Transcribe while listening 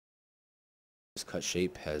this cut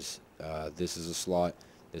shape has this as a slot,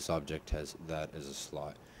 this object has that as a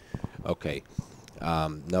slot. Okay,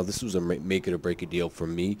 now this was a make it or break it deal for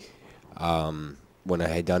me when I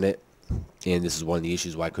had done it, and this is one of the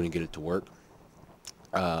issues why I couldn't get it to work.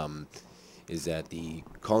 Is that the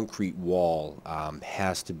concrete wall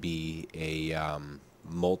has to be a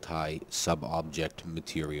multi-sub-object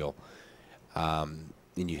material, and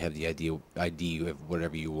you have the ID of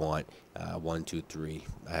whatever you want, 1, 2, 3.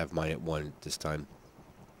 I have mine at 1 this time.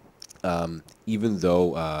 Even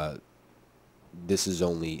though this is I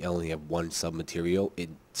only have one sub-material, it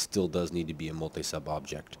still does need to be a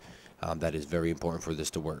multi-sub-object. That is very important for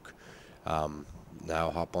this to work.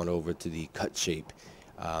 Now hop on over to the cut shape.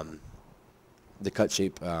 The cut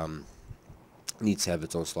shape needs to have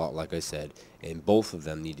its own slot, like I said, and both of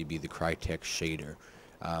them need to be the Crytek shader.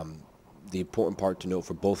 The important part to note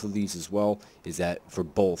for both of these as well is that for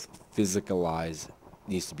both, physicalize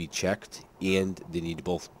needs to be checked, and they need to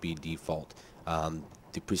both be default.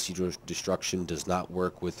 The procedural destruction does not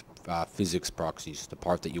work with physics proxies. The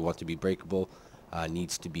part that you want to be breakable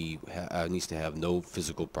needs to have no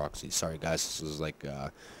physical proxies. Sorry guys, this is like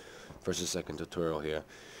first or second tutorial here.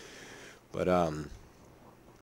 But